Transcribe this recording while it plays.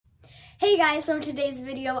Hey guys, so in today's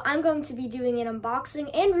video, I'm going to be doing an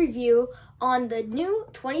unboxing and review on the new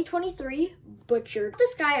 2023 Butcher.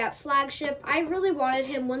 This guy at Flagship, I really wanted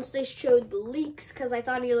him once they showed the leaks because I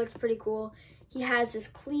thought he looks pretty cool. He has this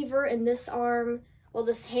cleaver in this arm, well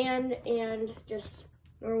this hand, and just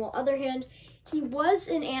normal other hand. He was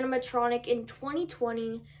an animatronic in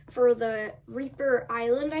 2020 for the Reaper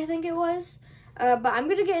Island, I think it was. But I'm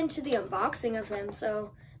going to get into the unboxing of him,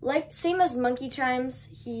 so like same as Monkey Chimes,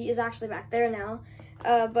 he is actually back there now,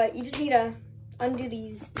 but you just need to undo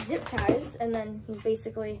these zip ties and then he's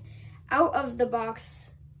basically out of the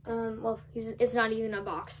box. Well, it's not even a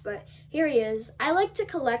box, but here he is. I like to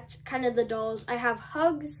collect kind of the dolls. I have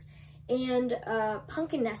Hugs and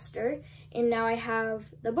Pumpkin Nester, and now I have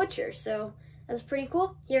the Butcher, so that's pretty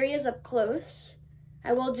cool. Here he is up close.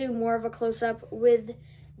 I will do more of a close-up with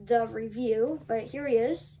the review, but here he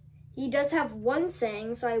is. He does have one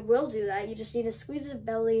saying, so I will do that. You just need to squeeze his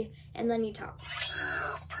belly, and then you talk. This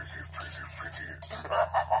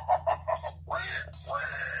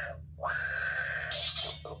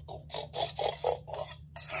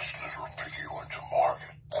little piggy went to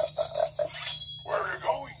market. Where are you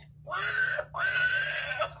going?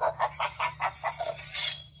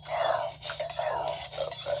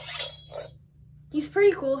 He's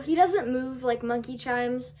pretty cool. He doesn't move like Monkey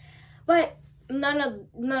Chimes, but none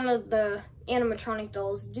of the animatronic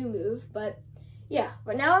dolls do move, but yeah.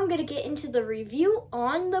 But now I'm gonna get into the review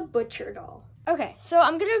on the Butcher doll. Okay, so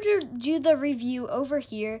I'm gonna do the review over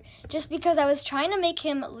here just because I was trying to make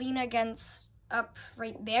him lean against up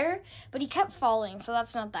right there, but he kept falling, so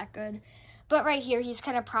that's not that good. But right here, he's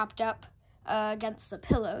kind of propped up against the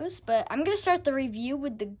pillows. But I'm gonna start the review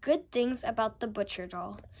with the good things about the Butcher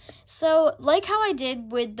doll. So like how I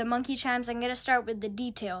did with the Monkey Chimes, I'm gonna start with the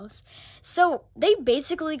details. So they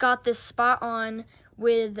basically got this spot on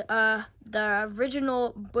with the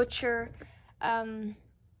original Butcher,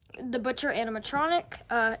 the Butcher animatronic.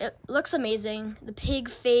 It looks amazing. The pig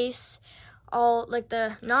face, all like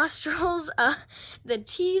the nostrils, the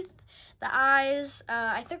teeth, the eyes.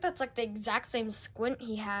 I think that's like the exact same squint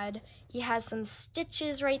he had. He has some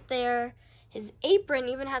stitches right there. His apron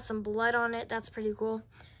even has some blood on it. That's pretty cool.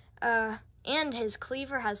 And his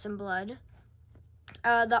cleaver has some blood.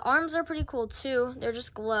 The arms are pretty cool too. They're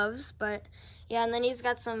just gloves, but yeah. And then he's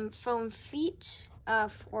got some foam feet,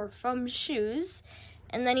 or foam shoes.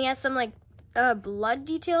 And then he has some like blood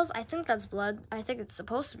details. I think that's blood. I think it's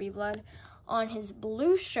supposed to be blood on his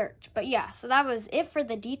blue shirt. But yeah, so that was it for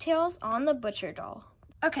the details on the Butcher doll.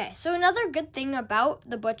 Okay, so another good thing about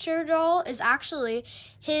the Butcher doll is actually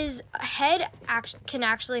his head can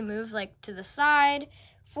actually move like to the side,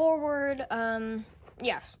 forward.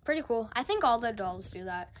 Yeah, pretty cool. I think all the dolls do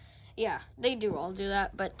that. Yeah, they do all do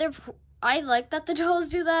that, but I like that the dolls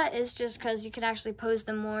do that. It's just because you can actually pose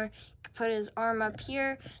them more. You can put his arm up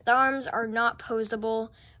here. The arms are not posable,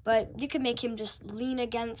 but you can make him just lean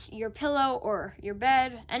against your pillow or your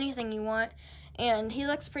bed, anything you want. And he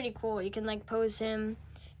looks pretty cool. You can like pose him.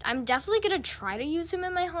 I'm definitely gonna try to use him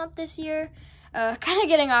in my haunt this year. Kind of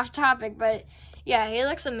getting off topic, but yeah, he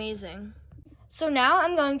looks amazing. So now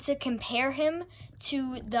I'm going to compare him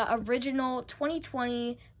to the original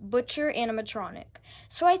 2020 Butcher animatronic.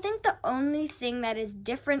 So I think the only thing that is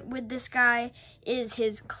different with this guy is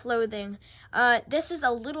his clothing. This is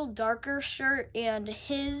a little darker shirt, and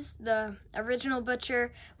the original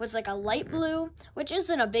Butcher was like a light blue, which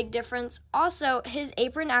isn't a big difference. Also, his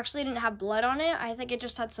apron actually didn't have blood on it. I think it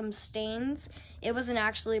just had some stains. It wasn't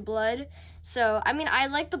actually blood. So, I mean, I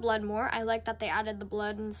like the blood more. I like that they added the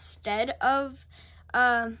blood instead of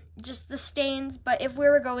just the stains. But if we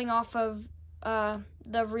were going off of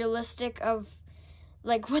the realistic of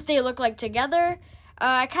like what they look like together,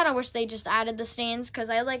 I kind of wish they just added the stains because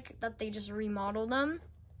I like that they just remodeled them.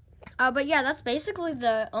 But yeah, that's basically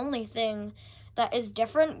the only thing that is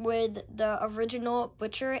different with the original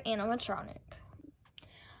Butcher animatronic.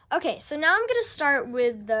 Okay, so now I'm going to start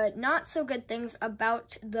with the not so good things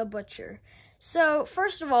about the Butcher. So,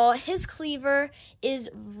 first of all, his cleaver is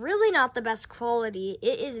really not the best quality.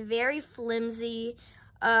 It is very flimsy,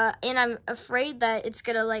 and I'm afraid that it's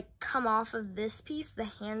going to, like, come off of this piece, the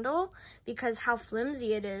handle, because how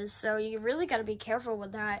flimsy it is. So, you really got to be careful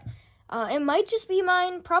with that. It might just be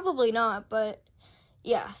mine, probably not, but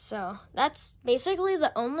yeah, so that's basically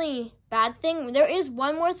the only bad thing. There is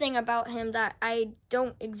one more thing about him that I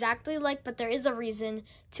don't exactly like, but there is a reason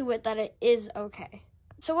to it that it is okay.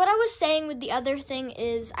 So what I was saying with the other thing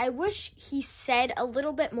is I wish he said a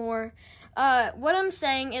little bit more. What I'm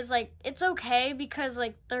saying is, like, it's okay because,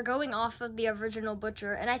 like, they're going off of the original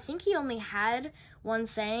Butcher, and I think he only had one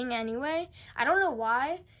saying anyway. I don't know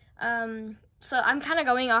why. So I'm kind of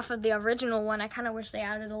going off of the original one. I kind of wish they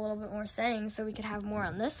added a little bit more sayings so we could have more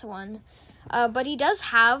on this one. But he does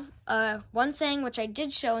have one saying, which I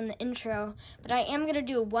did show in the intro, but I am going to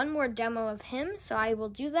do one more demo of him, so I will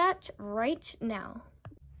do that right now.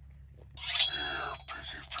 Here,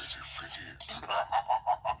 piggy, piggy, piggy.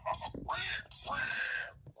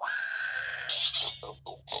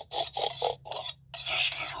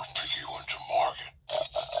 This little piggy went to market.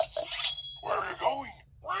 Where are you going?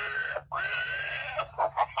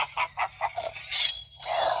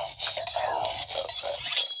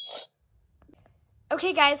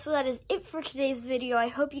 Okay guys, so that is it for today's video. I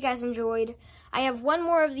hope you guys enjoyed. I have one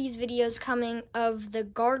more of these videos coming of the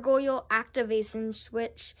gargoyle activation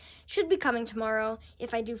switch. Should be coming tomorrow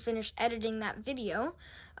if I do finish editing that video.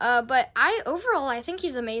 But overall, I think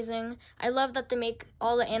he's amazing. I love that they make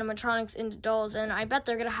all the animatronics into dolls, and I bet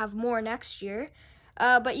they're going to have more next year.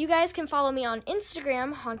 But you guys can follow me on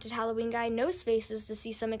Instagram, Haunted Halloween Guy, no spaces, to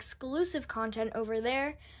see some exclusive content over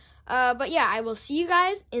there. But yeah, I will see you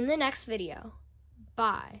guys in the next video.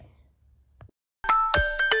 Bye.